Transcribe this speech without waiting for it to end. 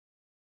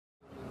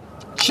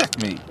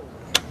Checkmate.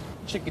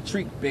 Trick or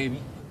treat,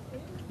 baby.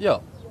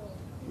 Yo,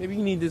 maybe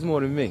you need this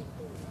more than me.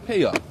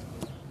 Pay up.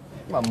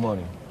 My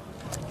money.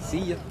 See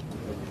ya.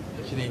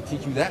 She didn't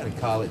teach you that in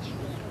college.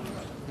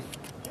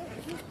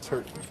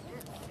 Turkey.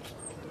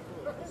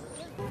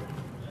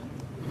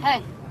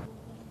 Hey.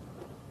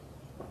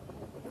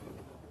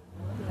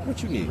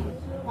 What you need?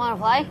 Wanna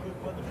play?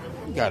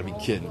 You gotta be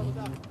kidding.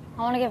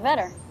 I wanna get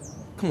better.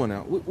 Come on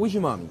now. Where's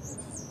your mommy?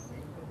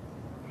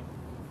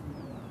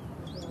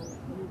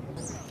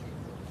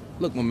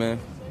 Look, my man.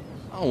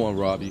 I don't want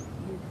to rob you.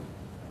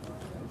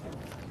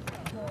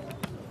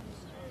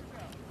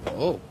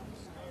 Oh.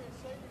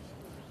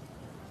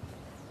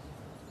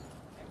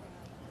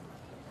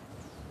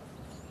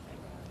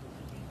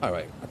 All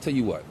right. I'll tell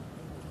you what.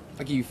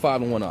 I'll give you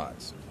 5-to-1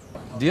 odds.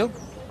 Deal?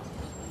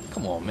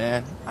 Come on,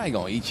 man. I ain't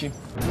gonna eat you.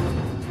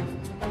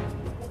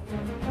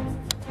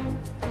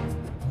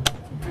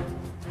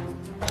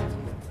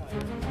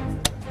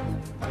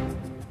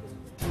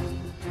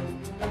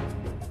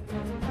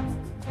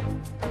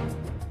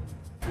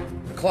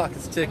 The clock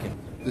is ticking.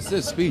 This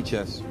is speed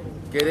chess.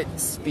 Get it?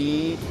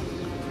 Speed.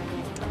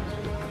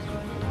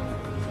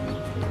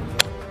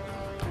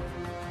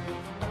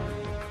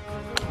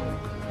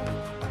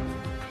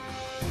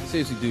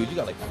 Seriously, dude, you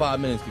got like 5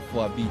 minutes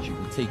before I beat you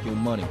and take your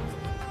money.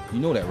 You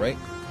know that, right?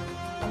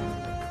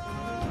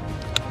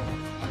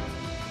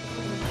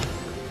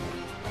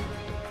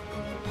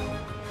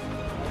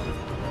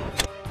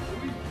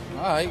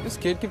 All right, this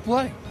kid can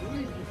play.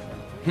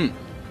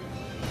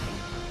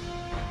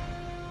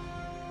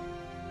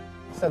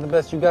 Is that the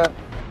best you got?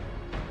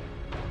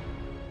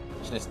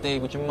 Should have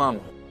stayed with your mama.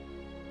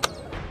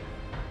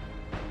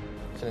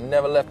 Should have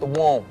never left the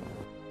womb.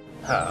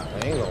 Ha,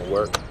 it ain't gonna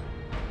work.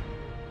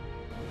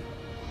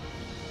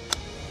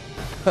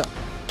 Huh.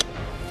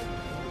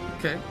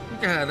 Okay, you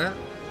can have that.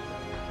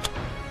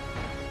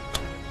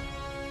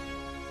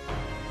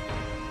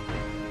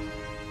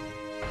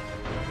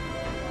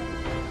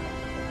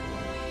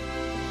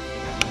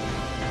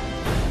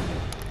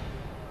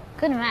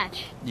 Good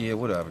match. Yeah,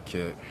 whatever,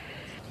 kid.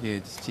 Yeah,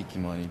 just take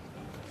your money.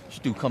 What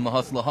you do, come a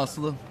hustler?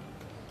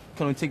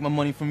 Come and take my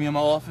money from me in my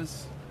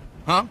office?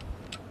 Huh?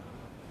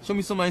 Show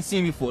me something I ain't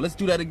seen before. Let's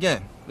do that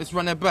again. Let's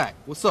run that back.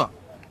 What's up?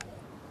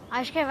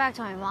 I should get back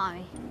to my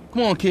mommy.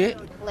 Come on, kid.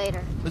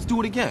 Later. Let's do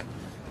it again.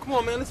 Come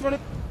on, man. Let's run it.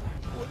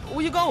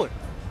 Where you going?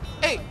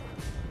 Hey.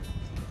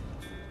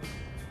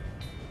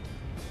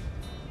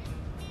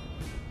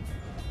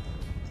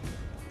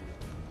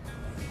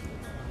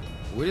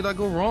 Where did I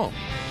go wrong?